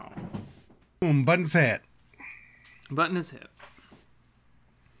Boom, button's hit. Button is hit.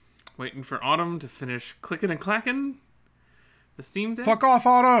 Waiting for Autumn to finish clicking and clacking the Steam Deck. Fuck off,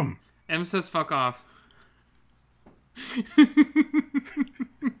 Autumn. M says fuck off.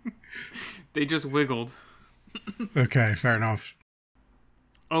 They just wiggled. Okay, fair enough.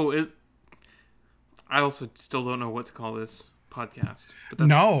 Oh, I also still don't know what to call this podcast. But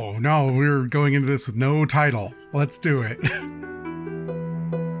No, we're going into this with no title. Let's do it.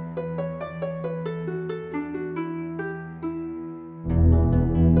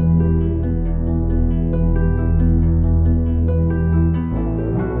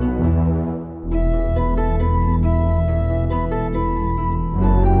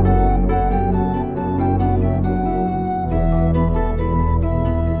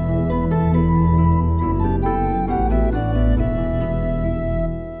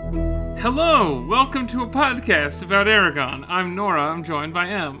 Hello, welcome to a podcast about Eragon. I'm Nora, I'm joined by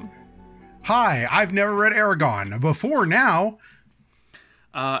M. Hi, I've never read Eragon before now.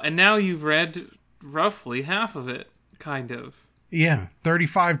 And now you've read roughly half of it, kind of. Yeah,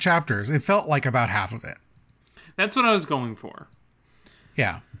 35 chapters. It felt like about half of it. That's what I was going for.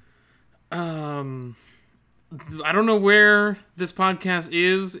 Yeah. I don't know where this podcast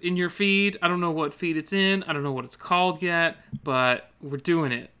is in your feed. I don't know what feed it's in. I don't know what it's called yet, but we're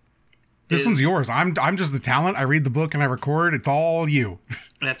doing it. This one's yours. I'm just the talent. I read the book and I record. It's all you.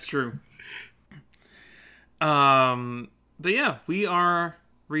 That's true. But yeah, we are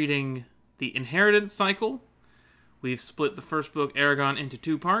reading The Inheritance Cycle. We've split the first book, Eragon, into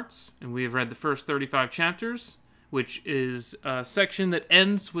two parts, and we have read the first 35 chapters, which is a section that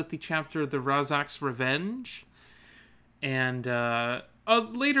ends with the chapter The Razak's Revenge. And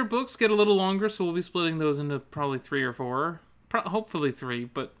later books get a little longer, so we'll be splitting those into probably 3 or 4. Hopefully 3,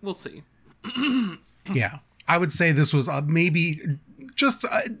 but we'll see. Yeah. I would say this was maybe just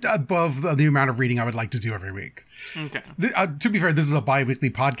above the amount of reading I would like to do every week. Okay. To be fair, this is a bi-weekly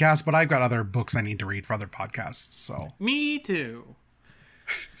podcast, but I've got other books I need to read for other podcasts, so. Me too.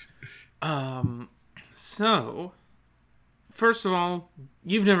 So, first of all,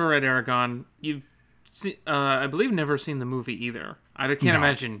 you've never read Eragon. You've, I believe, never seen the movie either. I can't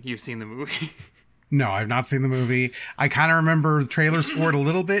imagine you've seen the movie. No, I've not seen the movie. I kind of remember the trailers for it a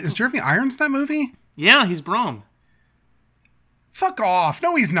little bit. Is Jeremy Irons in that movie? Yeah, he's Braum. Fuck off.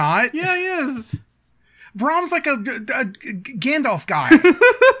 No, he's not. Yeah, he is. Braum's like a Gandalf guy.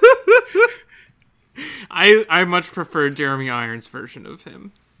 I much prefer Jeremy Irons' version of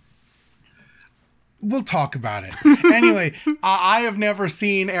him. We'll talk about it. Anyway, I have never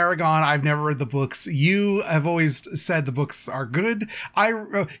seen Eragon. I've never read the books. You have always said the books are good.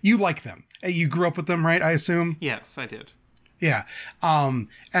 You like them. You grew up with them, right? I assume? Yes, I did. Yeah. And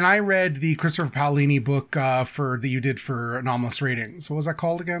I read the Christopher Paolini book that you did for Anomalous Ratings. What was that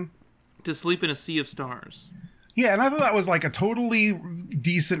called again? To Sleep in a Sea of Stars. Yeah, and I thought that was like a totally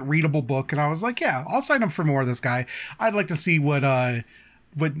decent, readable book. And I was like, yeah, I'll sign up for more of this guy. I'd like to see what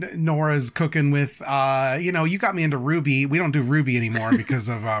Nora's cooking with. You got me into RWBY. We don't do RWBY anymore because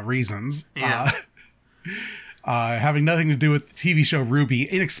of reasons. Yeah. Having nothing to do with the TV show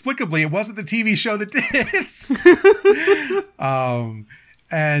RWBY. Inexplicably, it wasn't the TV show that did it. I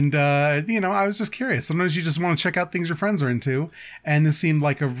was just curious. Sometimes you just want to check out things your friends are into. And this seemed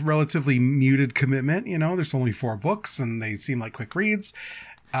like a relatively muted commitment. There's only 4 books and they seem like quick reads.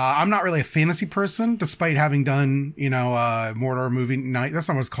 I'm not really a fantasy person, despite having done, Mordor movie night. That's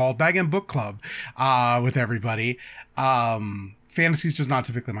not what it's called. Bag End Book Club with everybody. Fantasy's just not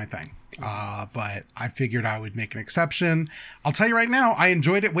typically my thing. But I figured I would make an exception. I'll tell you right now, I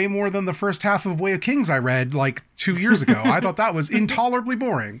enjoyed it way more than the first half of Way of Kings I read like 2 years ago. I thought that was intolerably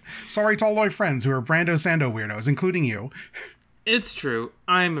boring. Sorry to all my friends who are Brando Sando weirdos, including you. It's true.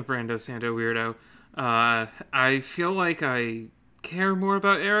 I'm a Brando Sando weirdo. I feel like I care more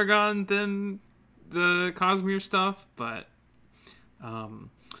about Eragon than the Cosmere stuff, but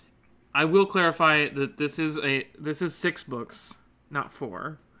I will clarify that this is 6 books, not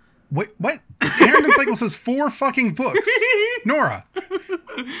 4. Wait, what? Inheritance Cycle says 4 fucking books. Nora.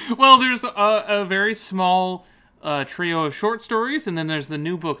 Well, there's a very small trio of short stories, and then there's the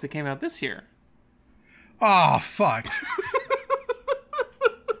new book that came out this year. Oh, fuck.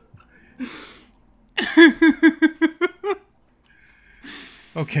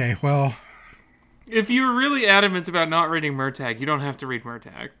 Okay, well. If you were really adamant about not reading Murtagh, you don't have to read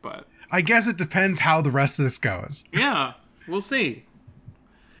Murtagh, but I guess it depends how the rest of this goes. Yeah, we'll see.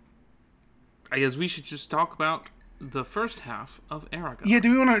 I guess we should just talk about the first half of Eragon. Yeah, do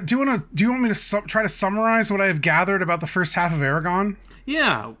you want me to try to summarize what I have gathered about the first half of Eragon?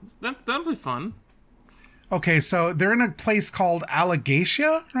 Yeah, that'll be fun. Okay, so they're in a place called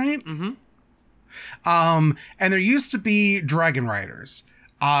Allegatia, right? Mm-hmm. And there used to be dragon riders,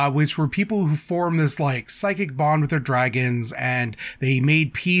 which were people who formed this like psychic bond with their dragons, and they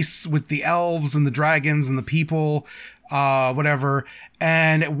made peace with the elves and the dragons and the people, whatever.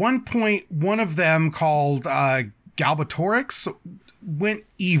 And at one point, one of them called Galbatorix went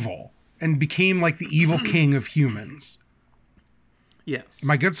evil and became like the evil king of humans. Yes.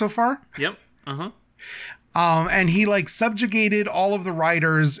 Am I good so far? Yep. Uh-huh. And he like subjugated all of the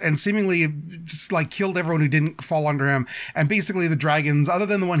riders and seemingly just like killed everyone who didn't fall under him. And basically the dragons, other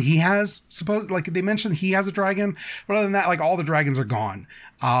than the one he has, like they mentioned he has a dragon, but other than that, like all the dragons are gone.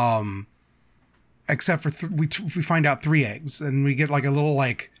 Except for we find out 3 eggs, and we get like a little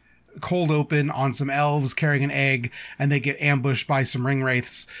like cold open on some elves carrying an egg, and they get ambushed by some ring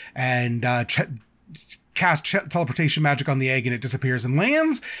wraiths and cast teleportation magic on the egg, and it disappears and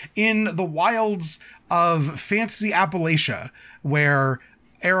lands in the wilds of fantasy Appalachia, where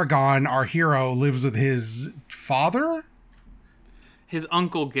Aragon, our hero, lives with his father? His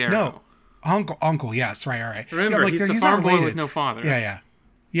uncle Garrow. No. Uncle, yes, right. Remember, he's the farm boy with no father.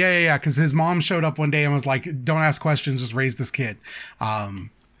 Yeah, because his mom showed up one day and was like, don't ask questions, just raise this kid.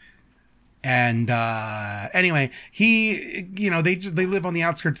 Anyway, he, they live on the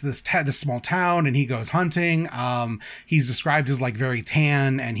outskirts of this small town, and he goes hunting. He's described as like very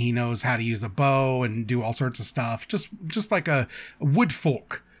tan, and he knows how to use a bow and do all sorts of stuff. Just like a wood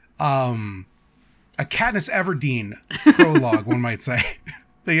folk, a Katniss Everdeen prologue, one might say.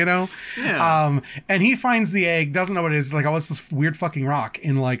 Yeah. And he finds the egg, doesn't know what it is. Like, oh, it's this weird fucking rock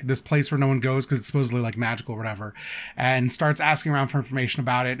in like this place where no one goes because it's supposedly like magical or whatever, and starts asking around for information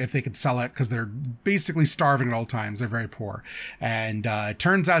about it, if they could sell it, because they're basically starving at all times. They're very poor. And it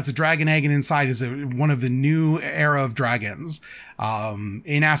turns out it's a dragon egg, and inside is one of the new era of dragons.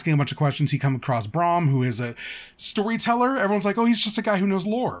 In asking a bunch of questions, he comes across Brom, who is a storyteller. Everyone's like, oh, he's just a guy who knows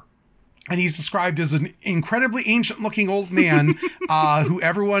lore. And he's described as an incredibly ancient-looking old man who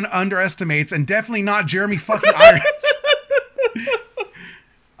everyone underestimates, and definitely not Jeremy fucking Irons.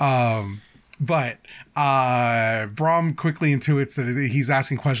 But Brom quickly intuits that he's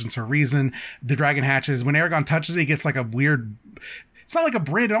asking questions for a reason. The dragon hatches. When Aragon touches it, he gets like a weird... It's not like a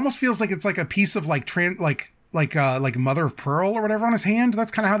brand. It almost feels like it's like a piece of like mother of pearl or whatever on his hand.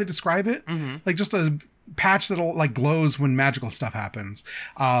 That's kind of how they describe it. Mm-hmm. Like just a patch that'll like glows when magical stuff happens.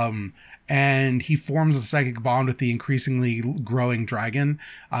 And he forms a psychic bond with the increasingly growing dragon.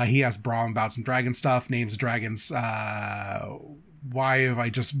 He asks Brom about some dragon stuff, names the dragons. Why have I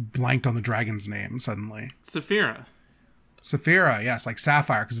just blanked on the dragon's name suddenly? Saphira, yes, like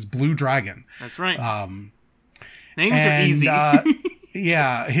Sapphire, because it's blue dragon. That's right. Names are easy.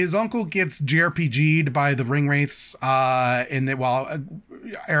 Yeah, his uncle gets JRPG'd by the ring wraiths, and while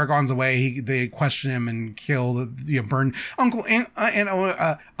Aragon's away, they question him and kill, burn Uncle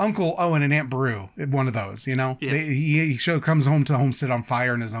Uncle Owen and Aunt Beru. One of those, Yeah. He comes home to the homestead on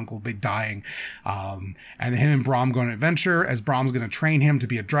fire, and his uncle be dying. And him and Brom go on an adventure, as Brom's going to train him to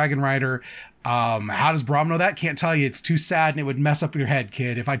be a dragon rider. How does Brom know that? Can't tell you. It's too sad, and it would mess up your head,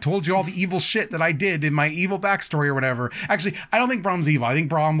 kid. If I told you all the evil shit that I did in my evil backstory or whatever. Actually, I don't think Brom's evil. I think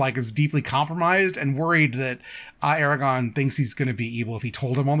Brom is deeply compromised and worried that Aragon thinks he's going to be evil if he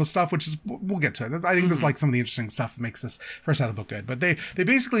told him all this stuff, which is, we'll get to it. I think this is like some of the interesting stuff that makes this first half of the book good. But they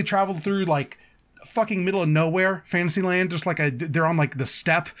basically travel through like fucking middle of nowhere Fantasyland, just like they're on like the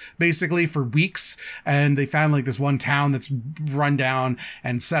steppe basically for weeks, and they found like this one town that's run down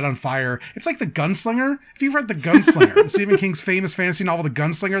and set on fire. It's like The Gunslinger. If you've read The Gunslinger, Stephen King's famous fantasy novel The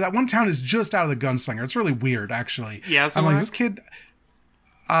Gunslinger, that one town is just out of The Gunslinger. It's really weird, actually. Yeah, I'm like, is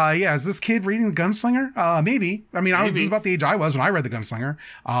this kid reading The Gunslinger? Maybe. I mean, this is about the age I was when I read The Gunslinger.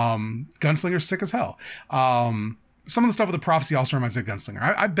 Gunslinger's sick as hell. Some of the stuff with the prophecy also reminds me of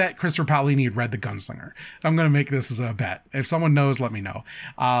Gunslinger. I bet Christopher Paolini had read The Gunslinger. I'm going to make this as a bet. If someone knows, let me know.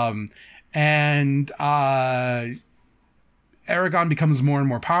 Aragon becomes more and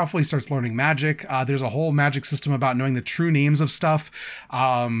more powerful. He starts learning magic. There's a whole magic system about knowing the true names of stuff.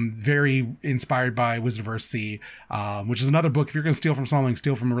 Very inspired by Wizard of Earthsea, which is another book. If you're going to steal from something,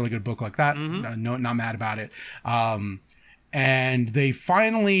 steal from a really good book like that. Mm-hmm. No, not mad about it. And they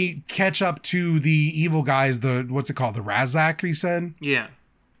finally catch up to the evil guys, what's it called? The Razak, you said? Yeah.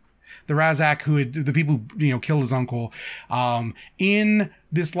 The Razak, the people who, killed his uncle, in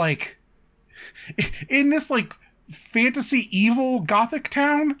this fantasy evil gothic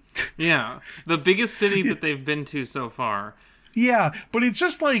town. Yeah. The biggest city that they've been to so far. Yeah. But it's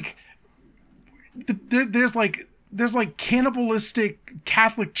just like, there's cannibalistic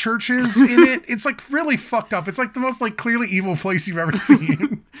Catholic churches in it. It's like really fucked up. It's like the most clearly evil place you've ever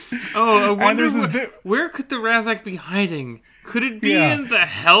seen. Oh, I wonder where could the Razak be hiding? Could it be in the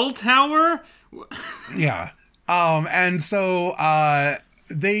Hell Tower, Yeah. And so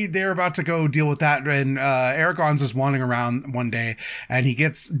they're about to go deal with that, and Aragorn's just wandering around one day, and he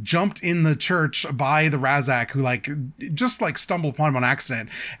gets jumped in the church by the Razak, who just stumbled upon him on accident,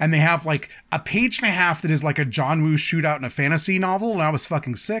 and they have like a page and a half that is like a John Woo shootout in a fantasy novel, and I was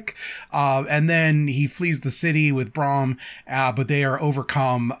fucking sick. And then he flees the city with Brom, but they are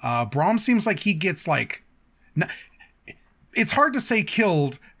overcome. Brom seems like he gets it's hard to say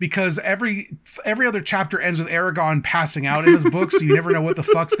killed, because every other chapter ends with Aragorn passing out in his book, so you never know what the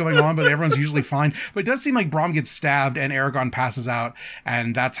fuck's going on, but everyone's usually fine. But it does seem like Brom gets stabbed and Aragorn passes out,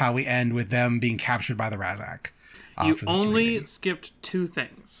 and that's how we end, with them being captured by the Razak. You only skipped two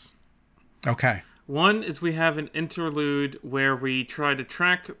things. Okay. One is we have an interlude where we try to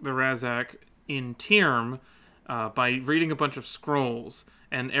track the Razak in Tirm by reading a bunch of scrolls.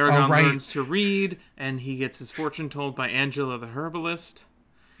 And Aragorn learns to read, and he gets his fortune told by Angela the herbalist.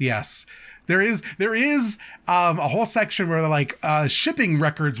 Yes. There is a whole section where they're like, shipping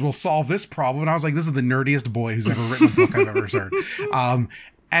records will solve this problem. And I was like, this is the nerdiest boy who's ever written a book I've ever heard.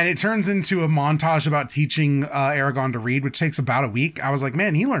 And it turns into a montage about teaching Aragorn to read, which takes about a week. I was like,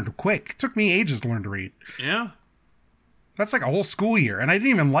 man, he learned quick. It took me ages to learn to read. Yeah. That's like a whole school year. And I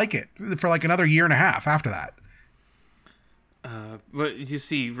didn't even like it for like another year and a half after that. But you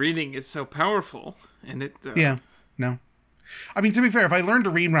see, reading is so powerful, and it... Yeah, no. I mean, to be fair, if I learned to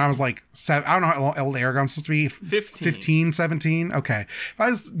read when I was like 7, I don't know how old Aragorn's supposed to be. 15, 17? Okay. If I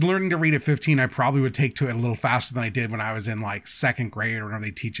was learning to read at 15, I probably would take to it a little faster than I did when I was in like 2nd grade, or whenever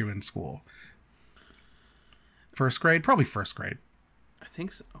they teach you in school. 1st grade? Probably 1st grade. I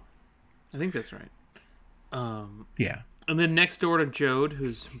think so. I think that's right. Yeah. And then next door to Jode,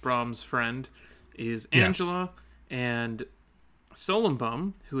 who's Brom's friend, is Angela and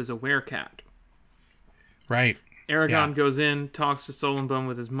Solumbum, who is a werecat. Right. Aragorn goes in, talks to Solumbum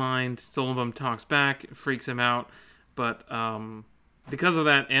with his mind. Solumbum talks back, freaks him out. But because of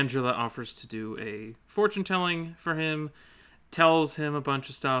that, Angela offers to do a fortune telling for him, tells him a bunch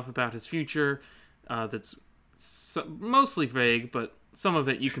of stuff about his future that's mostly vague, but some of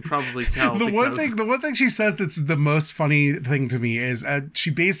it you can probably tell. The one thing she says that's the most funny thing to me is she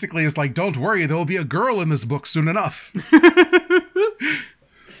basically is like, don't worry, there will be a girl in this book soon enough.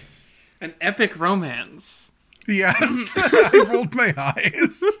 An epic romance. Yes. I rolled my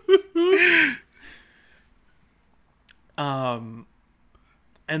eyes. And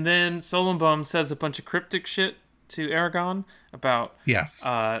then Solumbum says a bunch of cryptic shit to Aragorn about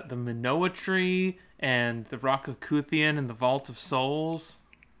the Minoa tree and the Rock of Cuthien and the Vault of Souls.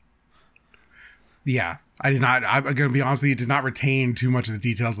 Yeah, I did not. I'm going to be honest with you, did not retain too much of the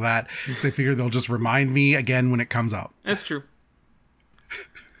details of that. So I figured they'll just remind me again when it comes up. That's true.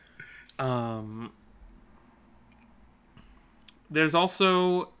 There's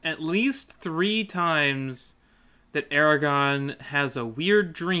also at least 3 times that Aragorn has a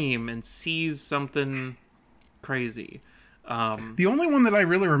weird dream and sees something crazy. The only one that I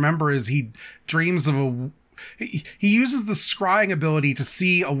really remember is he dreams of he uses the scrying ability to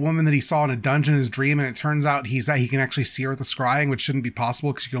see a woman that he saw in a dungeon in his dream, and it turns out he can actually see her with the scrying, which shouldn't be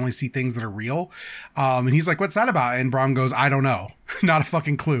possible because you can only see things that are real. And he's like, what's that about? And Brom goes, I don't know. Not a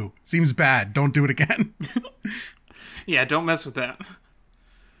fucking clue. Seems bad. Don't do it again. Yeah, don't mess with that.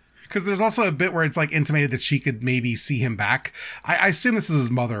 Because there's also a bit where it's like intimated that she could maybe see him back. I assume this is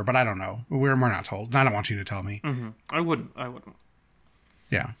his mother, but I don't know. We're not told. And I don't want you to tell me. Mm-hmm. I wouldn't.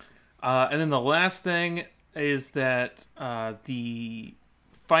 Yeah. And then the last thing is that the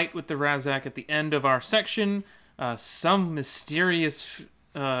fight with the Razak at the end of our section, some mysterious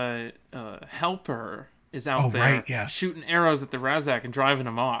helper is out there shooting arrows at the Razak and driving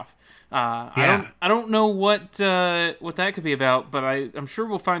him off. I don't know what that could be about, but I'm sure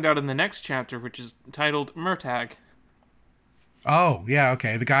we'll find out in the next chapter, which is titled Murtagh. Oh, yeah,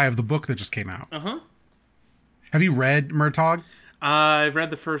 okay. The guy of the book that just came out. Uh-huh. Have you read Murtagh? I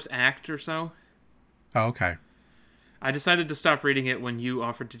read the first act or so. Oh, okay. I decided to stop reading it when you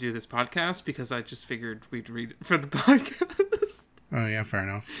offered to do this podcast because I just figured we'd read it for the podcast. Oh, yeah, fair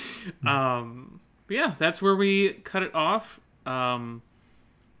enough. But yeah, that's where we cut it off.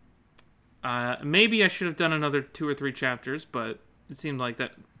 Maybe I should have done another 2 or 3 chapters, but it seemed like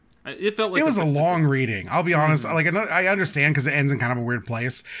that. It felt like it was a long reading. I'll be honest. Like, I understand because it ends in kind of a weird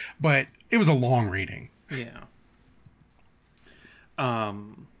place, but it was a long reading. Yeah.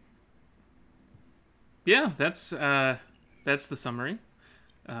 Yeah, that's the summary.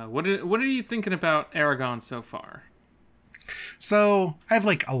 What are you thinking about Aragorn so far? So I have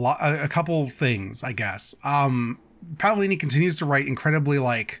like a couple things, I guess. Paolini continues to write incredibly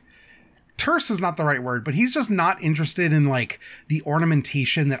like terse is not the right word, but he's just not interested in like the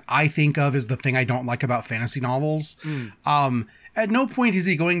ornamentation that I think of as the thing I don't like about fantasy novels. At no point is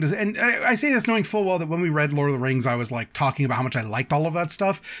he going to, and I say this knowing full well that when we read Lord of the Rings, I was like talking about how much I liked all of that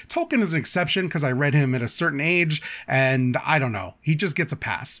stuff. Tolkien is an exception because I read him at a certain age, and I don't know, he just gets a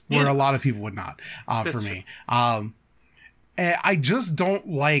pass where a lot of people would not, for me. I just don't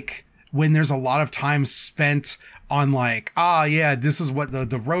like when there's a lot of time spent on like, this is what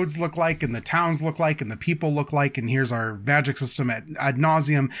the roads look like and the towns look like and the people look like, and here's our magic system ad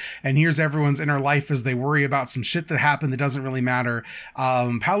nauseum, and here's everyone's inner life as they worry about some shit that happened that doesn't really matter.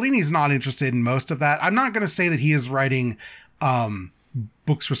 Paolini's not interested in most of that. I'm not going to say that he is writing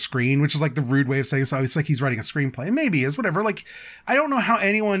books for screen, which is like the rude way of saying so. It's like he's writing a screenplay. Maybe he is, whatever. Like, I don't know how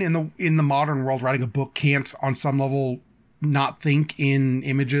anyone in the modern world writing a book can't on some level not think in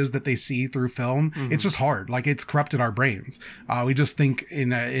images that they see through film. It's just hard. Like, it's corrupted our brains. We just think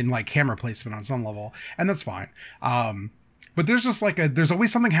in like camera placement on some level, and that's fine. But there's just like there's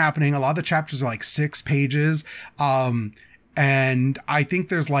always something happening. A lot of the chapters are like 6 pages. And I think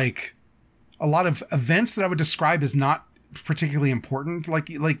there's like a lot of events that I would describe as not particularly important. Like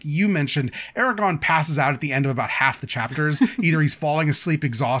you mentioned, Aragorn passes out at the end of about half the chapters. Either he's falling asleep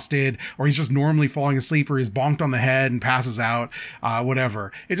exhausted, or he's just normally falling asleep, or he's bonked on the head and passes out,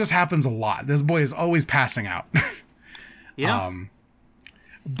 whatever. It just happens a lot. This boy is always passing out.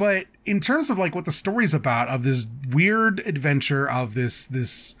 But in terms of like what the story's about, of this weird adventure of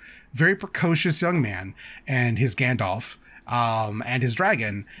this very precocious young man and his Gandalf, and his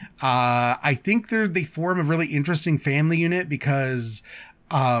dragon, I think they form a really interesting family unit because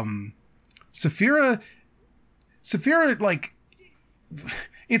Saphira, like,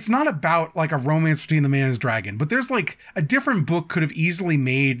 it's not about like a romance between the man and his dragon, but there's like a different book could have easily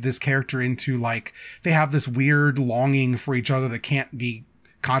made this character into like they have this weird longing for each other that can't be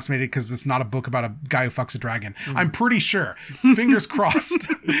consummated because it's not a book about a guy who fucks a dragon. I'm pretty sure. Fingers crossed.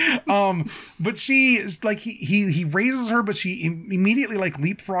 But she, like, he raises her, but she immediately like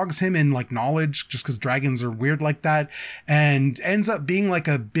leapfrogs him in like knowledge, just because dragons are weird like that, and ends up being like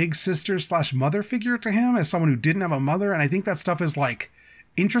a big sister / mother figure to him as someone who didn't have a mother. And I think that stuff is like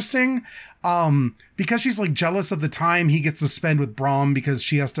interesting, because she's like jealous of the time he gets to spend with Brom, because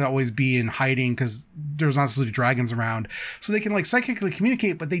she has to always be in hiding because there's not supposed to be dragons around, so they can like psychically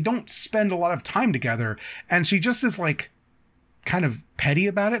communicate, but they don't spend a lot of time together. And she just is like kind of petty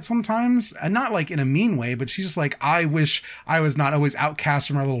about it sometimes, and not like in a mean way, but she's just like, I wish I was not always outcast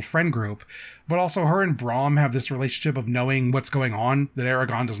from our little friend group. But also her and Brom have this relationship of knowing what's going on that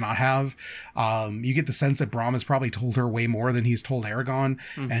Aragorn does not have. You get the sense that Brom has probably told her way more than he's told Aragorn,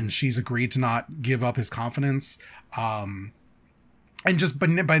 and she's agreed to not give up his confidence. And just by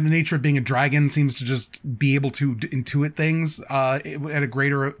the nature of being a dragon, seems to just be able to intuit things at a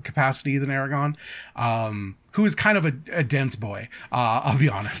greater capacity than Aragorn, who is kind of a dense boy, I'll be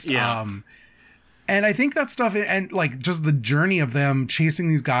honest. Yeah. And I think that stuff, and like just the journey of them chasing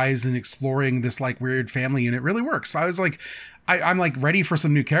these guys and exploring this like weird family unit really works. I was like, I'm like ready for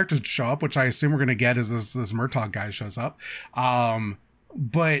some new characters to show up, which I assume we're going to get as this Murtagh guy shows up.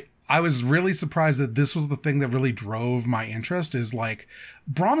 But I was really surprised that this was the thing that really drove my interest, is like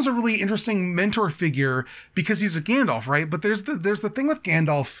Brom's a really interesting mentor figure because he's a Gandalf, right? But there's the thing with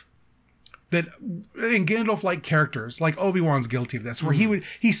Gandalf that in Gandalf-like characters, like Obi-Wan's guilty of this, where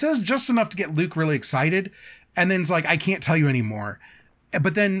he says just enough to get Luke really excited, and then it's like, I can't tell you anymore.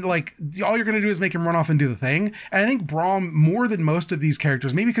 But then like all you're going to do is make him run off and do the thing. And I think Brom, more than most of these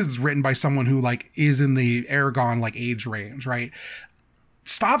characters, maybe because it's written by someone who like is in the Aragorn like age range, right,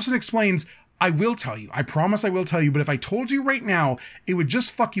 stops and explains, I will tell you. I promise I will tell you. But if I told you right now, it would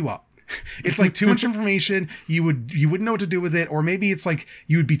just fuck you up. It's like too much information. You wouldn't know what to do with it. Or maybe it's like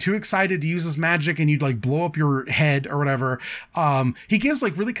you would be too excited to use this magic and you'd like blow up your head or whatever. He gives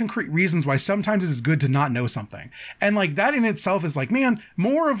like really concrete reasons why sometimes it is good to not know something. And like that in itself is like, man,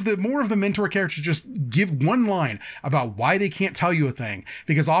 more of the mentor characters just give one line about why they can't tell you a thing.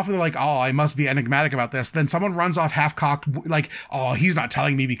 Because often they're like, oh, I must be enigmatic about this. Then someone runs off half-cocked, like, oh, he's not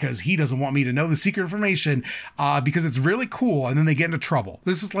telling me because he doesn't want me to know the secret information, because it's really cool. And then they get into trouble.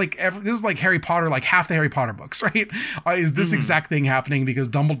 This is like Harry Potter, like half the Harry Potter books, right? Is this exact thing happening because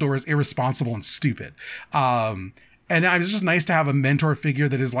Dumbledore is irresponsible and stupid. And it was just nice to have a mentor figure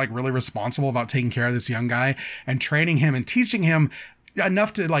that is like really responsible about taking care of this young guy and training him and teaching him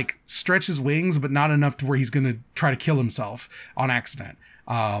enough to like stretch his wings, but not enough to where he's going to try to kill himself on accident.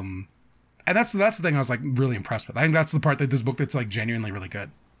 And that's the thing I was like really impressed with. I think that's the part that this book that's like genuinely really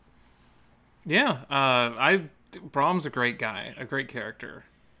good. Yeah. Brom's a great guy, a great character.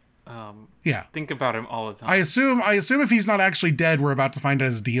 Yeah. think about him all the time. I assume if he's not actually dead, we're about to find out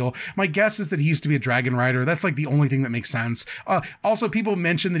his deal. My guess is that he used to be a dragon rider. That's like the only thing that makes sense. Also, people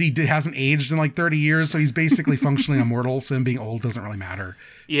mention that hasn't aged in like 30 years, so he's basically functionally immortal, so him being old doesn't really matter.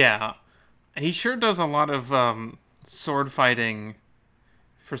 Yeah. He sure does a lot of sword fighting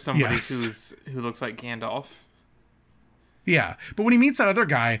for somebody who looks like Gandalf. Yeah, but when he meets that other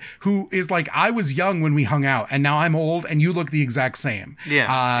guy who is like, I was young when we hung out, and now I'm old, and you look the exact same.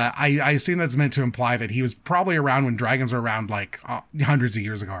 Yeah. I assume that's meant to imply that he was probably around when dragons were around, like, hundreds of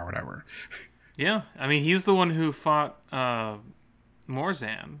years ago or whatever. Yeah, I mean, he's the one who fought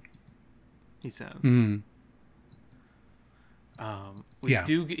Morzan, he says. Mm.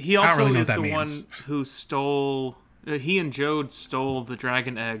 He also really is the means. one who stole... he and Jode stole the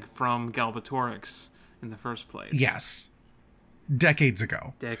dragon egg from Galbatorix in the first place. Yes. Decades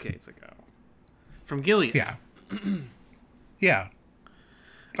ago. From Gilead. Yeah. Yeah.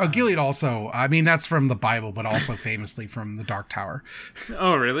 Oh, Gilead also, I mean, that's from the Bible, but also famously from the Dark Tower.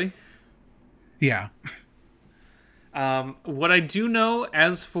 Oh, really? Yeah. What I do know,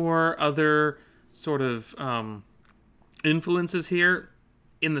 as for other sort of influences here,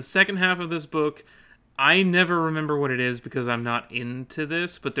 in the second half of this book, I never remember what it is because I'm not into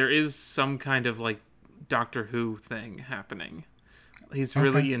this, but there is some kind of like Doctor Who thing happening. He's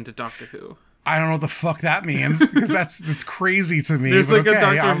really into Doctor Who. I don't know what the fuck that means, because that's crazy to me. There's like okay,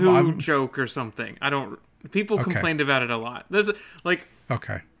 a Doctor Who joke or something. People Okay. complained about it a lot. There's like,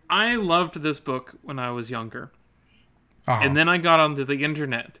 Okay. I loved this book when I was younger. Uh-huh. And then I got onto the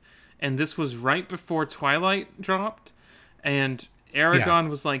internet, and this was right before Twilight dropped, and Aragon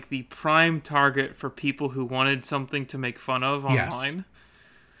was like the prime target for people who wanted something to make fun of online.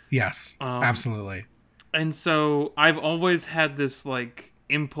 Yes, absolutely. And so I've always had this like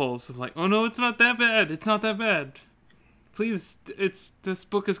impulse of like, oh no, it's not that bad. It's not that bad. Please, this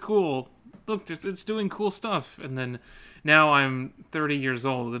book is cool. Look, it's doing cool stuff. And then now I'm 30 years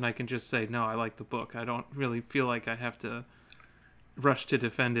old and I can just say, no, I like the book. I don't really feel like I have to rush to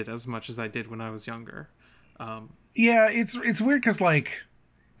defend it as much as I did when I was younger. Yeah, it's weird because like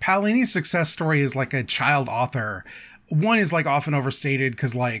Paolini's success story is like a child author. One is like often overstated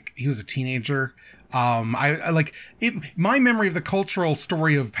because like he was a teenager. I like it. My memory of the cultural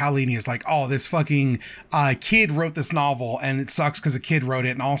story of Paolini is like, oh, this fucking kid wrote this novel and it sucks because a kid wrote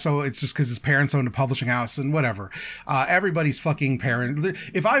it, and also it's just because his parents owned a publishing house and whatever. Everybody's fucking parent.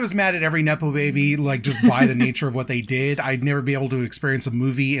 If I was mad at every nepo baby, like just by the nature of what they did, I'd never be able to experience a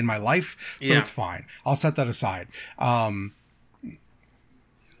movie in my life. So it's fine. I'll set that aside.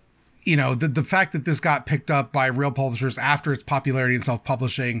 You know, the fact that this got picked up by real publishers after its popularity in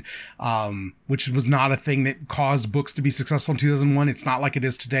self-publishing, which was not a thing that caused books to be successful in 2001. It's not like it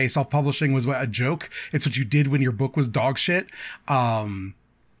is today. Self-publishing was a joke. It's what you did when your book was dog shit.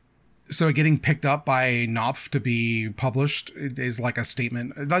 So getting picked up by Knopf to be published is like a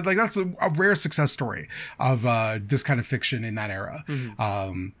statement. Like that's a rare success story of this kind of fiction in that era.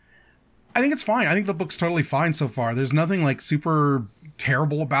 Mm-hmm. I think it's fine. I think the book's totally fine so far. There's nothing like super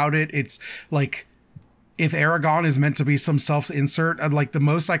terrible about it. It's like, if Aragon is meant to be some self-insert, like the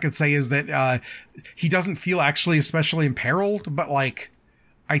most I could say is that he doesn't feel actually especially imperiled, but like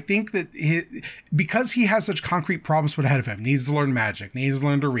I think that because he has such concrete problems put ahead of him, needs to learn magic, needs to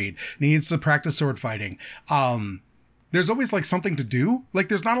learn to read, needs to practice sword fighting, there's always like something to do. Like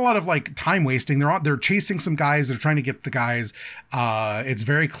there's not a lot of like time wasting. They're chasing some guys. They're trying to get the guys. It's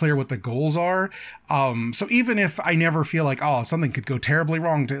very clear what the goals are. So even if I never feel like, oh, something could go terribly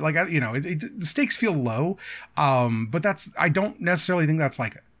wrong, to like, you know, the stakes feel low. But I don't necessarily think that's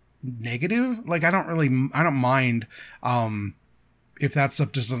like negative. Like I don't mind, if that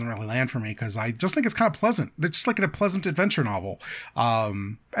stuff just doesn't really land for me, because I just think it's kind of pleasant. It's just like a pleasant adventure novel.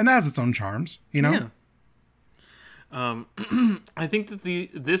 And that has its own charms, you know? Yeah. I think that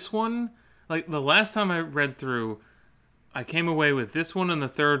this one, like the last time I read through, I came away with this one and the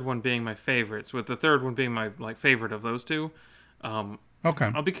third one being my favorites, with the third one being my like favorite of those two.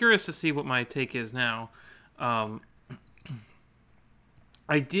 Okay. I'll be curious to see what my take is now. I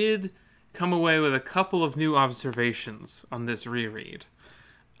did come away with a couple of new observations on this reread.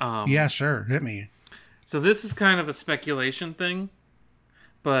 Yeah, sure. Hit me. So this is kind of a speculation thing,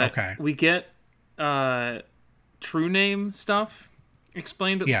 but we get true name stuff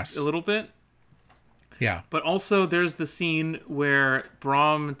explained a little bit. Yeah. But also there's the scene where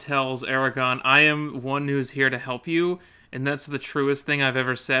Brahm tells Aragon, I am one who's here to help you, and that's the truest thing I've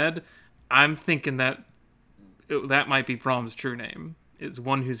ever said. I'm thinking that might be Brahm's true name, is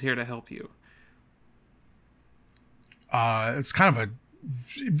one who's here to help you. It's kind of a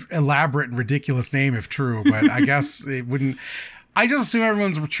elaborate and ridiculous name if true, but I guess it wouldn't. I just assume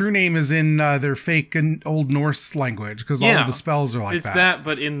everyone's true name is in their fake and Old Norse language because all of the spells are like it's that,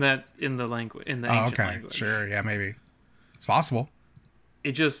 but in the language, in the ancient language. Sure, yeah, maybe it's possible.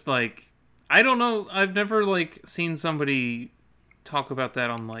 It just like I don't know. I've never like seen somebody talk about that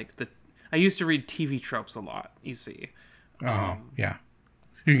on like the. I used to read TV tropes a lot. You see. Oh yeah,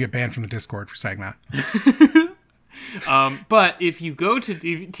 you can get banned from the Discord for saying that. But if you go to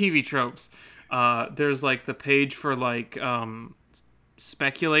TV tropes, there's like the page for like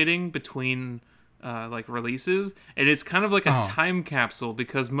speculating between like releases, and it's kind of like a time capsule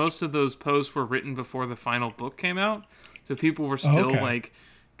because most of those posts were written before the final book came out, so people were still like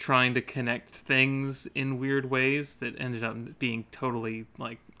trying to connect things in weird ways that ended up being totally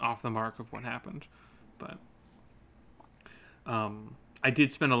like off the mark of what happened. But I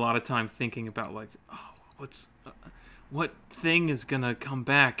did spend a lot of time thinking about like, what thing is gonna come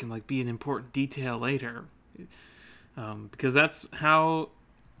back and like be an important detail later, because that's how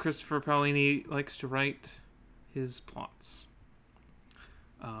Christopher Paolini likes to write his plots.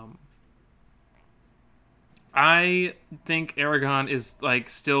 I think Eragon is like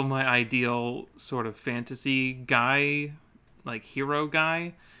still my ideal sort of fantasy guy, like hero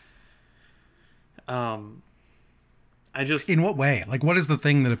guy. I just in what way? Like, what is the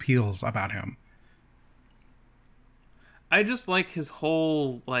thing that appeals about him? I just like his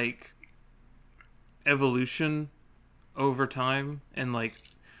whole like evolution over time, and like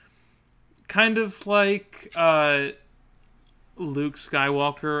kind of like Luke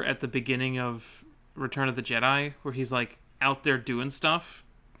Skywalker at the beginning of Return of the Jedi, where he's like out there doing stuff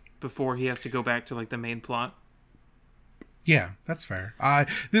before he has to go back to like the main plot. Yeah, that's fair.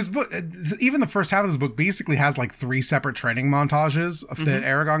 This book, even the first half of this book, basically has like 3 separate training montages that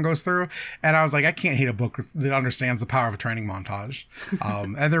Eragon goes through, and I was like, I can't hate a book that understands the power of a training montage.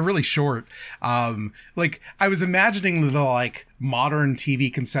 And they're really short. Like I was imagining the like modern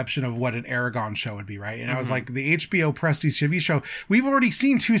TV conception of what an Eragon show would be, right? And I was like, the HBO Prestige TV show, we've already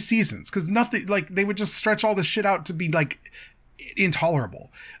seen 2 seasons because nothing like they would just stretch all this shit out to be like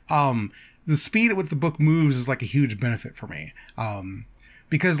intolerable. The speed at which the book moves is like a huge benefit for me.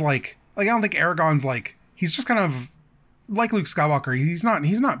 Because like I don't think Eragon's like, he's just kind of like Luke Skywalker. He's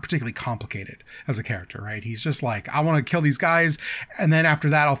not particularly complicated as a character, right? He's just like, I want to kill these guys, and then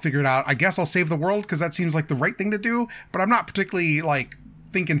after that I'll figure it out. I guess I'll save the world because that seems like the right thing to do, but I'm not particularly like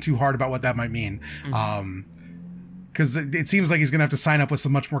thinking too hard about what that might mean. Because it seems like he's gonna have to sign up with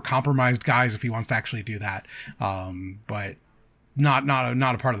some much more compromised guys if he wants to actually do that. But not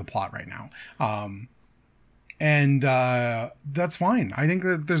a part of the plot right now. And that's fine. I think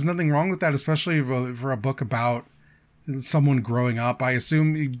that there's nothing wrong with that, especially for a book about someone growing up. I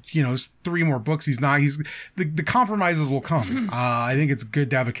assume, it's 3 more books. The compromises will come. I think it's good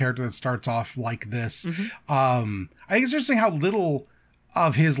to have a character that starts off like this. I think it's interesting how little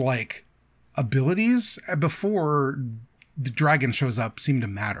of his like abilities before the dragon shows up seem to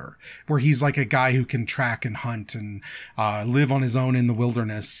matter, where he's like a guy who can track and hunt and live on his own in the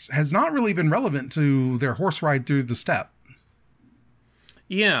wilderness has not really been relevant to their horse ride through the steppe.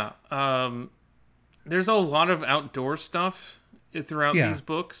 Yeah. There's a lot of outdoor stuff throughout these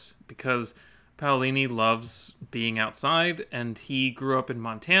books because Paolini loves being outside, and he grew up in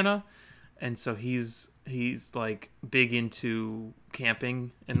Montana, and so he's like big into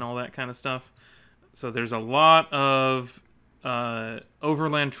camping and all that kind of stuff. So there's a lot of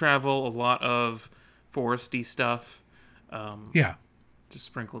overland travel, a lot of foresty stuff. Just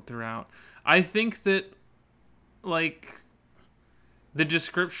sprinkled throughout. I think that, like, the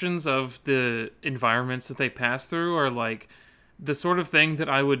descriptions of the environments that they pass through are, like, the sort of thing that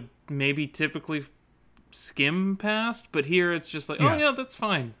I would maybe typically skim past, but here it's just like, oh yeah, that's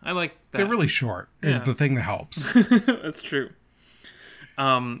fine. I like that. They're really short is the thing that helps. That's true.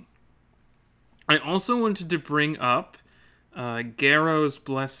 I also wanted to bring up Garrow's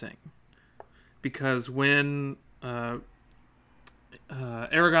Blessing, because when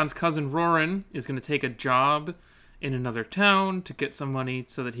Eragon's cousin Roran is going to take a job in another town to get some money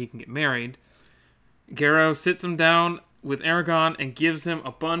so that he can get married, Garrow sits him down with Eragon and gives him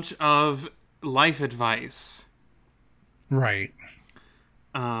a bunch of life advice. Right.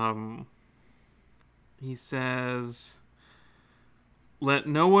 He says, let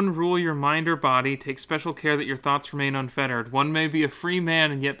no one rule your mind or body. Take special care that your thoughts remain unfettered. One may be a free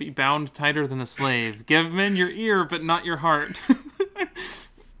man and yet be bound tighter than a slave. Give men your ear, but not your heart.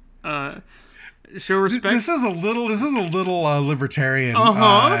 Show respect. This is a little libertarian.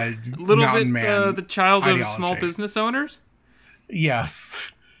 A little bit man the child ideology. Of small business owners. Yes.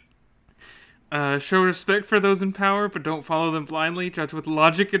 Show respect for those in power, but don't follow them blindly. Judge with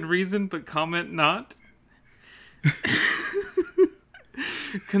logic and reason, but comment not.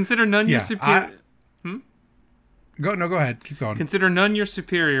 Consider none your superior. Go ahead. Keep going. Consider none your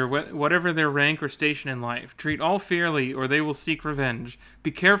superior, whatever their rank or station in life. Treat all fairly, or they will seek revenge. Be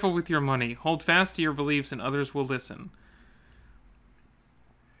careful with your money. Hold fast to your beliefs, and others will listen.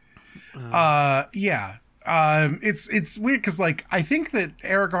 Yeah. It's weird because, like, I think that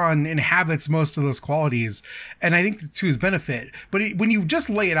Aragon inhabits most of those qualities, and I think to his benefit. But when you just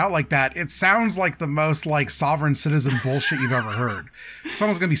lay it out like that, it sounds like the most, like, sovereign citizen bullshit you've ever heard.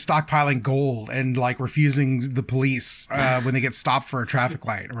 Someone's gonna be stockpiling gold and, like, refusing the police when they get stopped for a traffic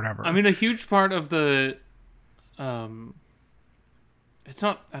light or whatever. I mean, a huge part of the, it's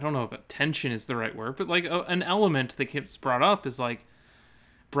not. I don't know if tension is the right word, but like an element that gets brought up is like,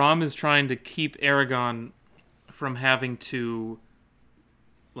 Brom is trying to keep Aragon from having to,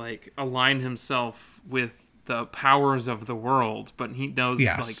 like, align himself with the powers of the world, but he knows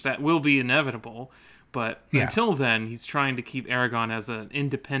like that will be inevitable. But until then, he's trying to keep Aragon as an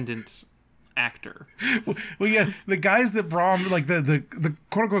independent actor. Well, yeah, the guys that Brom, like the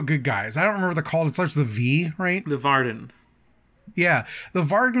quote unquote good guys, I don't remember what they're called. It starts with a V, right? The Varden. Yeah, the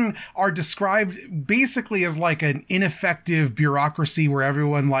Varden are described basically as like an ineffective bureaucracy where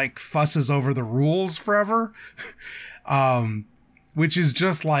everyone like fusses over the rules forever. Which is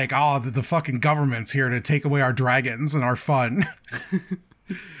just like, the fucking government's here to take away our dragons and our fun.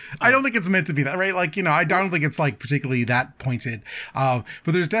 I don't think it's meant to be that, right? Like, I don't think it's like particularly that pointed. But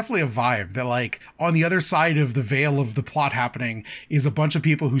there's definitely a vibe that, like, on the other side of the veil of the plot happening is a bunch of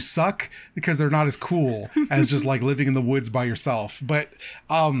people who suck because they're not as cool as just like living in the woods by yourself. But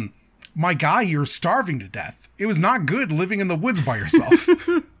my guy, you're starving to death. It was not good living in the woods by yourself.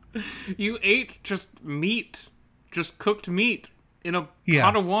 You ate just meat, just cooked meat in a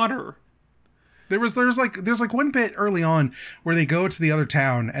pot of water. There's like one bit early on where they go to the other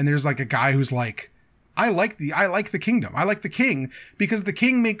town and there's like a guy who's like, I like the kingdom. I like the king because the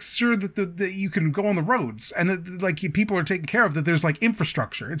king makes sure that that you can go on the roads and that like people are taken care of, that there's like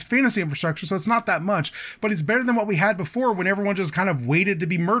infrastructure. It's fantasy infrastructure, so it's not that much, but it's better than what we had before when everyone just kind of waited to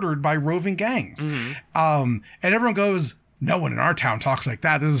be murdered by roving gangs. Mm-hmm. And everyone goes, no one in our town talks like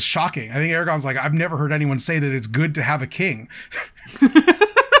that. This is shocking. I think Aragon's like, I've never heard anyone say that it's good to have a king.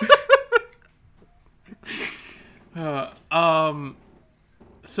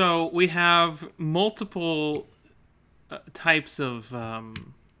 So we have multiple types of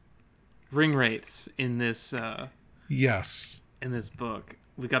ring wraiths in this. Yes. In this book,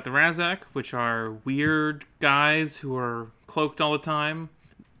 we got the Razak, which are weird guys who are cloaked all the time.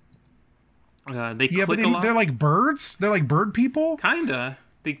 They click a lot. They're like birds. They're like bird people. Kinda.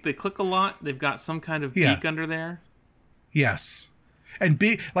 They click a lot. They've got some kind of beak under there. Yes. And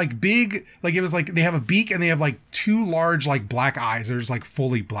big, it was like they have a beak and they have like two large like black eyes. They're just like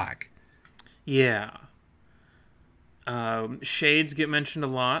fully black. Yeah. Shades get mentioned a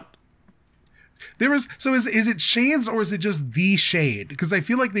lot. Is it shades or is it just the shade? Because I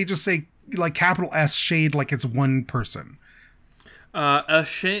feel like they just say like capital S shade like it's one person. A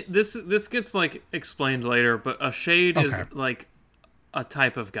shade. This gets like explained later, but a shade is like a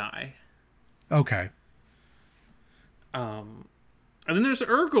type of guy. Okay. And then there's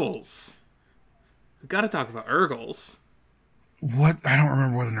Urgles. We've got to talk about Urgles. What? I don't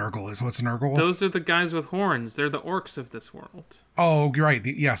remember what an Urgle is. What's an Urgle? Those are the guys with horns. They're the orcs of this world. Oh, you're right.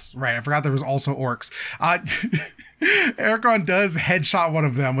 Yes, right. I forgot there was also orcs. Aragon does headshot one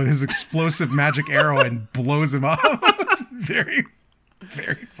of them with his explosive magic arrow and blows him up. It's very,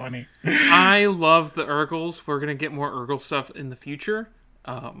 very funny. I love the Urgles. We're going to get more Urgle stuff in the future.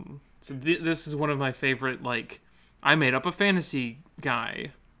 This is one of my favorite, like, I made up a fantasy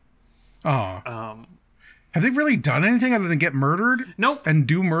guy. Oh. Have they really done anything other than get murdered? Nope. And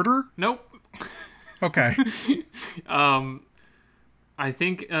do murder? Nope. Okay. I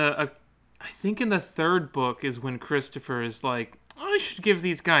think in the third book is when Christopher is like, I should give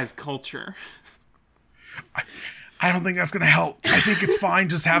these guys culture. I don't think that's going to help. I think it's fine.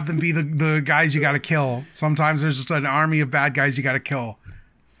 Just have them be the guys you got to kill. Sometimes there's just an army of bad guys you got to kill.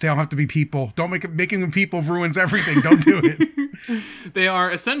 They don't have to be people. Don't making them people ruins everything. Don't do it. They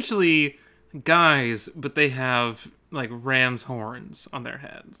are essentially guys, but they have like ram's horns on their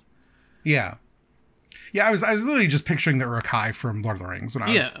heads. Yeah. Yeah, I was literally just picturing the Uruk-hai from Lord of the Rings when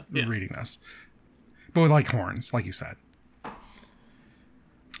I was reading this. But with like horns, like you said.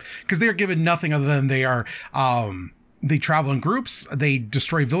 Because they are given nothing other than they are they travel in groups, they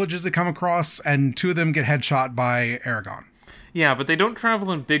destroy villages they come across, and two of them get headshot by Aragon. Yeah, but they don't travel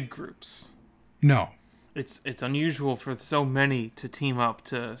in big groups. No. It's unusual for so many to team up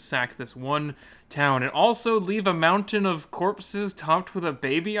to sack this one town and also leave a mountain of corpses topped with a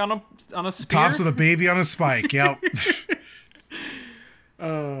baby on a spear. Tops with a baby on a spike. Yep.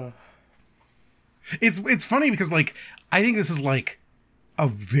 It's funny because like I think this is like a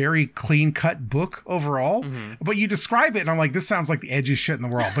very clean cut book overall, but you describe it and I'm like, this sounds like the edgiest shit in the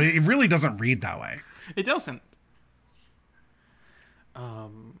world, but it really doesn't read that way. It doesn't.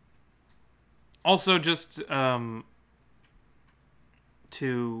 Also, just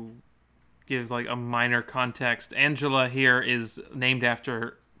to give like a minor context, Angela here is named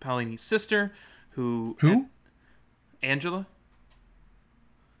after Paolini's sister, who? Angela.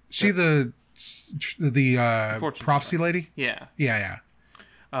 She the prophecy lady? Yeah. Yeah.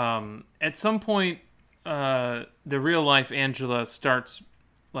 At some point, the real life Angela starts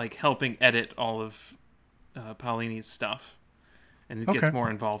like helping edit all of Paolini's stuff, and it gets more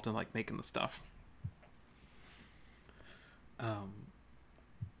involved in like making the stuff.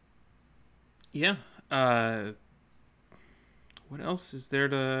 Yeah. What else is there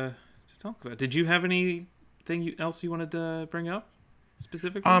to talk about? Did you have anything else you wanted to bring up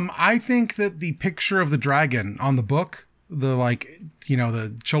specifically? I think that the picture of the dragon on the book, the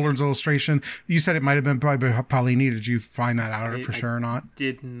the children's illustration, you said it might have been by Paolini. Did you find that out for sure or not?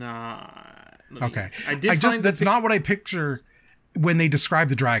 Did not. Okay. That's not what I picture when they describe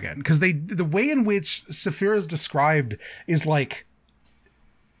the dragon, because the way in which Saphira is described is like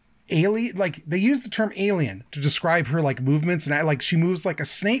alien, like they use the term alien to describe her like movements, and like she moves like a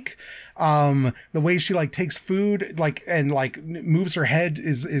snake. The way she like takes food like and like moves her head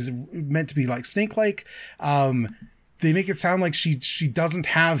is meant to be like snake like. They make it sound like she doesn't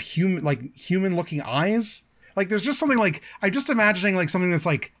have human looking eyes. Like there's just something like I'm just imagining like something that's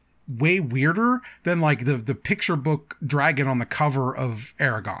like way weirder than like the picture book dragon on the cover of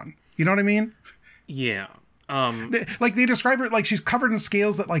Eragon. You know what I mean? Yeah. They describe her like she's covered in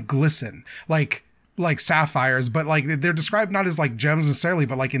scales that like glisten like sapphires, but like they're described not as like gems necessarily,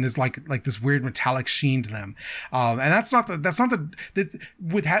 but like in this like this weird metallic sheen to them. And that's not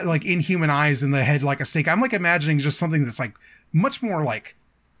like inhuman eyes in the head like a snake. I'm like imagining just something that's like much more like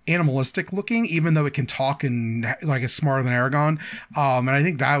animalistic looking, even though it can talk and like is smarter than Eragon. And I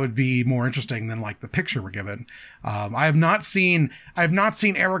think that would be more interesting than like the picture we're given. I have not seen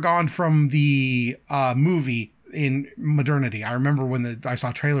Eragon from the movie in modernity. I remember when I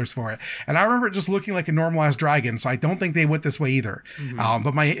saw trailers for it, and I remember it just looking like a normal ass dragon. So I don't think they went this way either.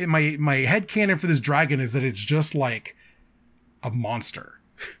 But my headcanon for this dragon is that it's just like a monster.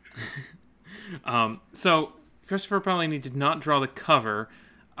 So Christopher Paolini did not draw the cover.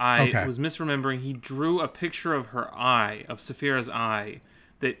 I was misremembering. He drew a picture of her eye, of Saphira's eye,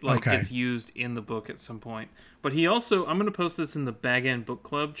 that gets used in the book at some point. But he also, I'm going to post this in the Bag End Book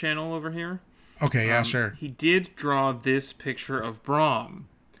Club channel over here. Okay, yeah, sure. He did draw this picture of Braum.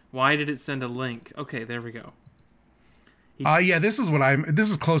 Why did it send a link? Okay, there we go. This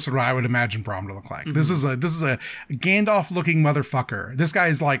is closer to what I would imagine Braum to look like. Mm-hmm. This is a Gandalf looking motherfucker. This guy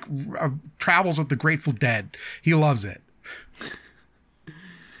is like travels with the Grateful Dead. He loves it.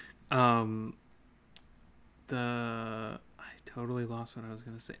 I totally lost what I was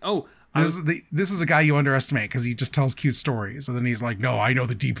going to say. This is a guy you underestimate because he just tells cute stories, and then he's like, "No, I know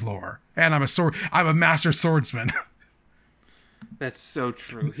the deep lore, and I'm a master swordsman." That's so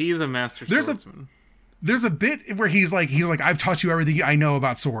true. He's a master swordsman. There's a bit where he's like, I've taught you everything I know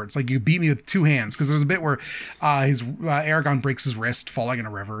about swords. Like, you beat me with two hands. Because there's a bit where Eragon breaks his wrist falling in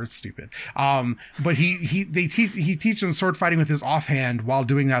a river. It's stupid. But he teach him sword fighting with his offhand while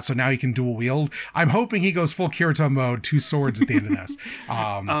doing that. So now he can dual wield. I'm hoping he goes full Kirito mode, 2 swords at the end of this.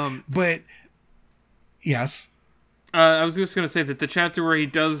 But yes. I was just going to say that the chapter where he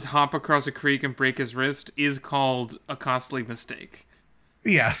does hop across a creek and break his wrist is called A Costly Mistake.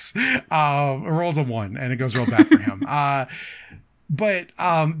 Yes. Rolls a 1 and it goes real bad for him. But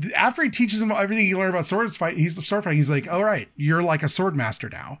after he teaches him everything he learned about sword fighting, he's like, all right, you're like a sword master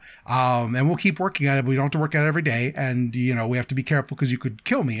now. And we'll keep working at it. We don't have to work at it every day. And, we have to be careful because you could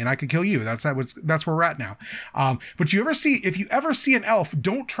kill me and I could kill you. That's where we're at now. But if you ever see an elf,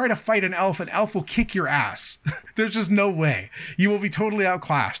 don't try to fight an elf. An elf will kick your ass. There's just no way. You will be totally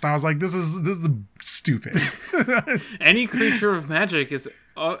outclassed. And I was like, this is stupid. Any creature of magic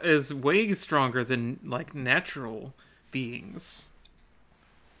is way stronger than like natural beings.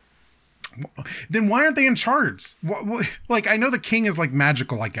 Then why aren't they in charge? Like, I know the king is like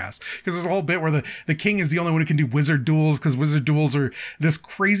magical, I guess, because there's a whole bit where the king is the only one who can do wizard duels, because wizard duels are this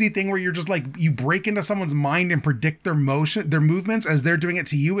crazy thing where you're just like, you break into someone's mind and predict their movements as they're doing it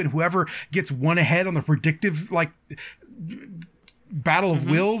to you, and whoever gets one ahead on the predictive like Battle of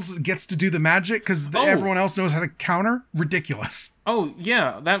Wills gets to do the magic because everyone else knows how to counter. Ridiculous. Oh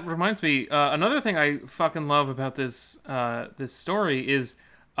yeah, that reminds me. Another thing I fucking love about this this story is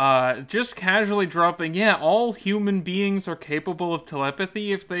just casually dropping. Yeah, all human beings are capable of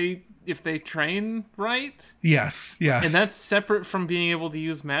telepathy if they train right. Yes. And that's separate from being able to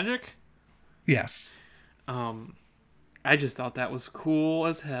use magic. Yes. I just thought that was cool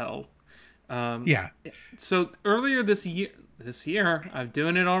as hell. Yeah. So earlier this year, I'm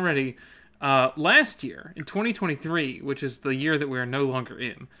doing it already. Last year, in 2023, which is the year that we are no longer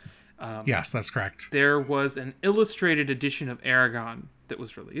in. Yes, that's correct. There was an illustrated edition of Eragon that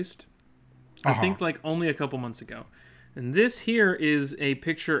was released. I think like only a couple months ago. And this here is a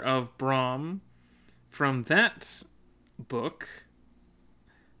picture of Braum from that book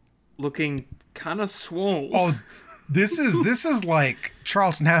looking kind of swole. Oh, this is like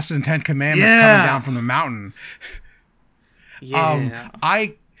Charlton Heston in Ten Commandments coming down from the mountain. Yeah.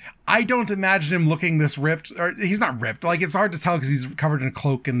 I don't imagine him looking this ripped. Or he's not ripped. Like, it's hard to tell because he's covered in a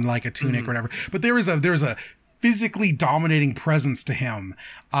cloak and like a tunic or whatever. But there's a physically dominating presence to him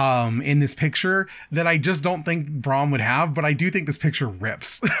in this picture that I just don't think Braum would have. But I do think this picture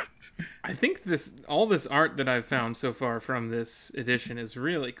rips. I think all this art that I've found so far from this edition is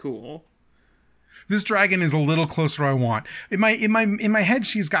really cool. This dragon is a little closer to what I want. In my head,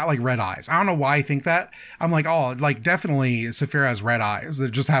 she's got like red eyes. I don't know why I think that. I'm like, oh, like definitely Saphira has red eyes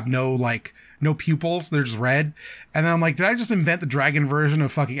that just have no pupils. They're just red. And then I'm like, did I just invent the dragon version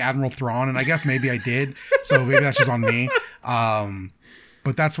of fucking Admiral Thrawn? And I guess maybe I did. So maybe that's just on me.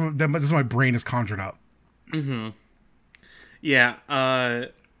 But this is my brain is conjured up. Mm-hmm. Yeah.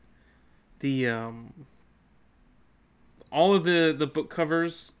 All of the book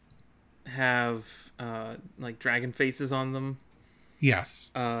covers have like dragon faces on them.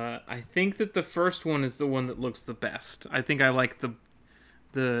 Yes. I think that the first one is the one that looks the best. I think I like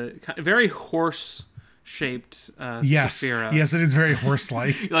the very horse shaped yes. Saphira. Yes, it is very horse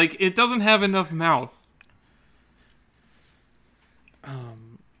like. Like it doesn't have enough mouth.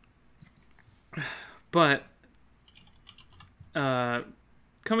 But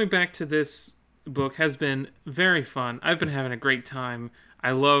coming back to this book has been very fun. I've been having a great time.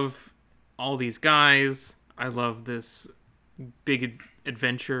 I love all these guys. I love this big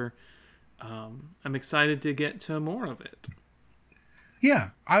adventure. I'm excited to get to more of it. Yeah,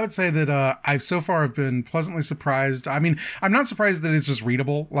 I would say that I've so far have been pleasantly surprised. I mean, I'm not surprised that it's just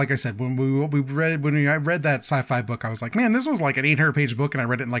readable. Like I said, when I read that sci-fi book, I was like, man, this was like an 800-page book, and I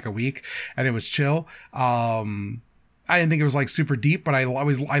read it in like a week, and it was chill. I didn't think it was like super deep, but I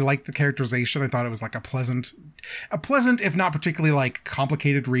liked the characterization. I thought it was like a pleasant, if not particularly like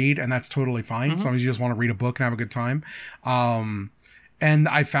complicated read, and that's totally fine. As long as you just want to read a book and have a good time. And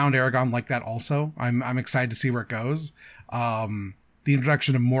I found Eragon like that also. I'm excited to see where it goes. The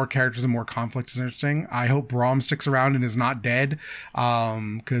introduction of more characters and more conflict is interesting. I hope Braum sticks around and is not dead,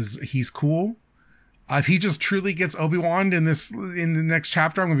 because he's cool. If he just truly gets Obi-Wan in the next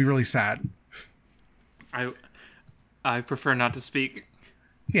chapter, I'm gonna be really sad. I prefer not to speak.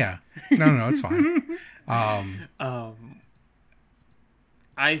 Yeah, no, it's fine.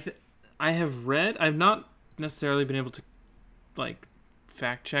 I have read. I've not necessarily been able to like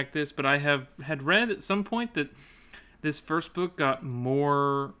fact check this, but I had read at some point that this first book got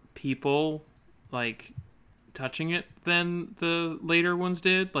more people like touching it than the later ones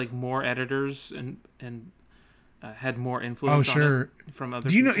did. Like more editors and had more influence. Oh, sure. On it from other.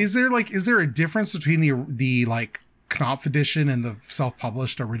 Do you people. know? Is there a difference between the like Knopf edition and the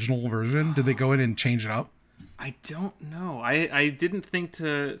self-published original version? Did they go in and change it up? I don't know. I didn't think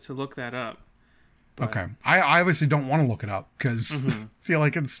to look that up. But... Okay. I obviously don't want to look it up because I feel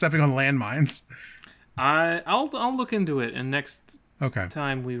like it's stepping on landmines. I'll look into it, and next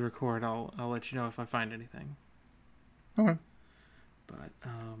time we record, I'll let you know if I find anything. Okay. But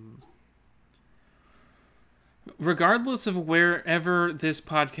regardless of wherever this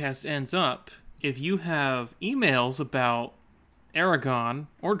podcast ends up, if you have emails about Eragon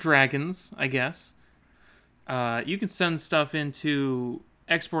or dragons, I guess, you can send stuff into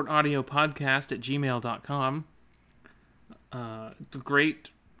exportaudiopodcast@gmail.com. It's a great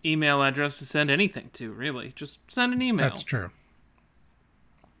email address to send anything to, really. Just send an email. That's true.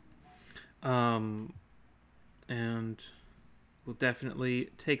 And we'll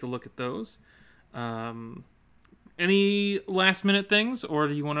definitely take a look at those. Any last minute things, or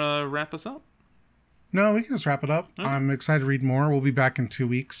do you want to wrap us up? No, we can just wrap it up. Okay. I'm excited to read more. We'll be back in 2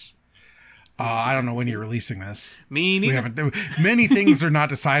 weeks. I don't know when you're releasing this. Me neither. We haven't. Many things are not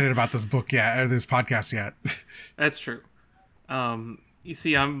decided about this book yet, or this podcast yet. That's true. You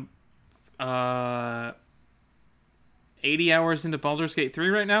see, I'm 80 hours into Baldur's Gate 3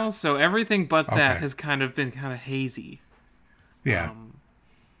 right now, so everything but that Okay. has kind of been kind of hazy. Yeah.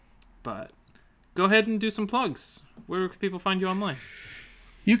 But go ahead and do some plugs. Where can people find you online?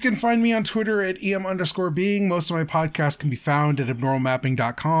 You can find me on Twitter at em_being. Most of my podcasts can be found at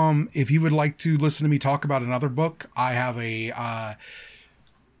abnormalmapping.com. If you would like to listen to me talk about another book, I have a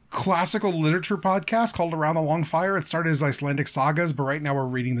classical literature podcast called Around the Long Fire. It started as Icelandic sagas, but right now we're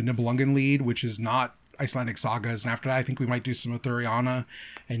reading the Nibelungen Lied, which is not Icelandic sagas. And after that, I think we might do some Arthuriana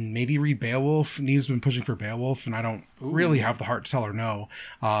and maybe read Beowulf. Neve's been pushing for Beowulf, and I don't really have the heart to tell her no.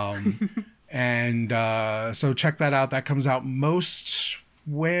 So check that out. That comes out most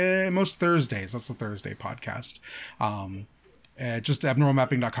Thursdays. That's the Thursday podcast. Just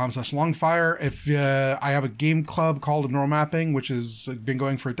abnormalmapping.com/longfire. If I have a game club called Abnormal Mapping, which has been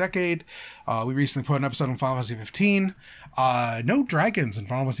going for a decade. We recently put an episode on Final Fantasy 15. No dragons in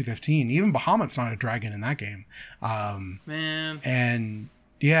Final Fantasy 15. Even Bahamut's not a dragon in that game. Man. And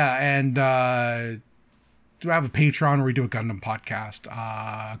I have a Patreon where we do a Gundam podcast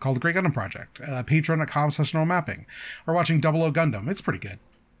called The Great Gundam Project. Patreon.com/normalmapping. We're watching 00 Gundam. It's pretty good.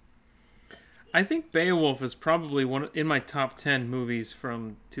 I think Beowulf is probably one in my top 10 movies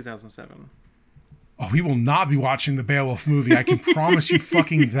from 2007. Oh, we will not be watching the Beowulf movie. I can promise you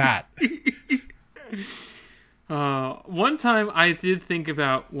fucking that. One time I did think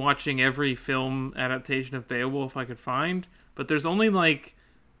about watching every film adaptation of Beowulf I could find, but there's only like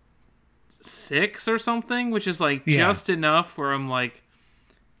 6 or something, which is like just enough where I'm like,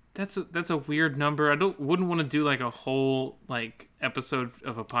 that's a weird number. I wouldn't want to do like a whole like episode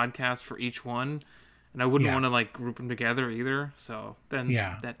of a podcast for each one, and I wouldn't want to like group them together either. So then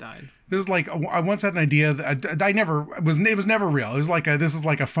that died. This is like, I once had an idea that it was never real. It was like this is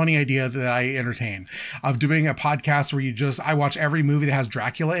like a funny idea that I entertain of doing a podcast where I watch every movie that has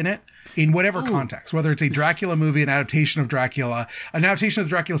Dracula in it in whatever context, whether it's a Dracula movie, an adaptation of Dracula, an adaptation of the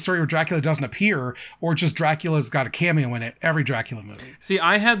Dracula story where Dracula doesn't appear, or just Dracula's got a cameo in it, every Dracula movie. See,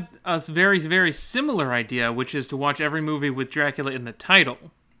 I had a very, very similar idea, which is to watch every movie with Dracula in the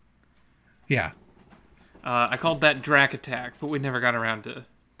title. Yeah. I called that Drac Attack, but we never got around to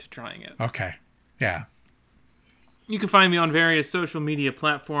trying it. Okay. Yeah. You can find me on various social media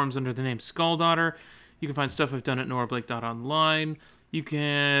platforms under the name Skulldaughter. You can find stuff I've done at norablake.online. You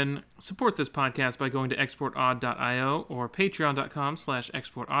can support this podcast by going to exportodd.io or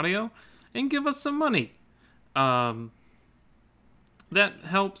patreon.com/exportaudio and give us some money. That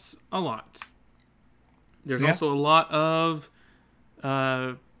helps a lot. There's also a lot of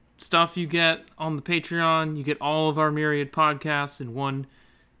stuff you get on the Patreon. You get all of our myriad podcasts in one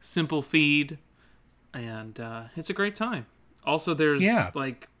simple feed, and it's a great time. Also, there's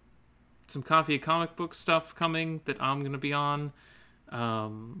like some Coffee and Comic Book stuff coming that I'm going to be on.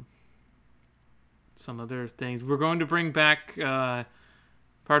 Some other things. We're going to bring back Pardon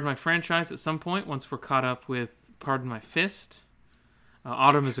My Franchise at some point once we're caught up with Pardon My Fist.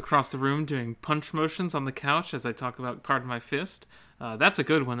 Autumn is across the room doing punch motions on the couch as I talk about Pardon My Fist. That's a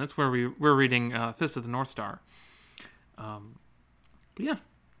good one. That's where we're reading Fist of the North Star. But yeah,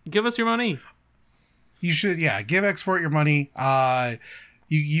 give us your money. You should, give Export your money.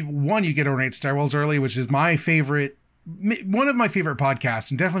 You get Ornate Stairwells early, which is my favorite, one of my favorite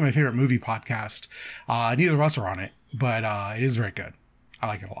podcasts, and definitely my favorite movie podcast. Neither of us are on it, but it is very good. I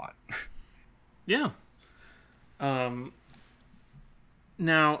like it a lot. Yeah.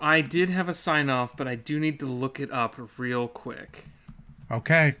 Now, I did have a sign-off, but I do need to look it up real quick.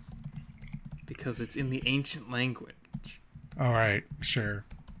 Okay. Because it's in the ancient language. All right, sure.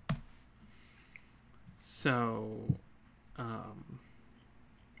 So,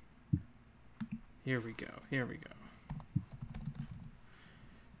 here we go.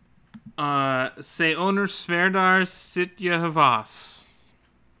 Se owner Sverdar Sitya Havas.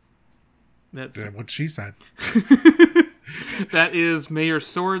 That's what she said. That is May Your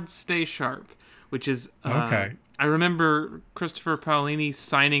Sword Stay Sharp, which is okay. I remember Christopher Paolini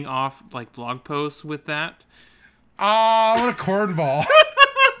signing off like blog posts with that. Ah, what a cornball.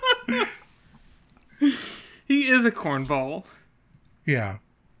 He is a cornball. Yeah.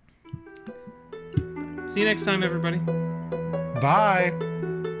 See you next time, everybody. Bye.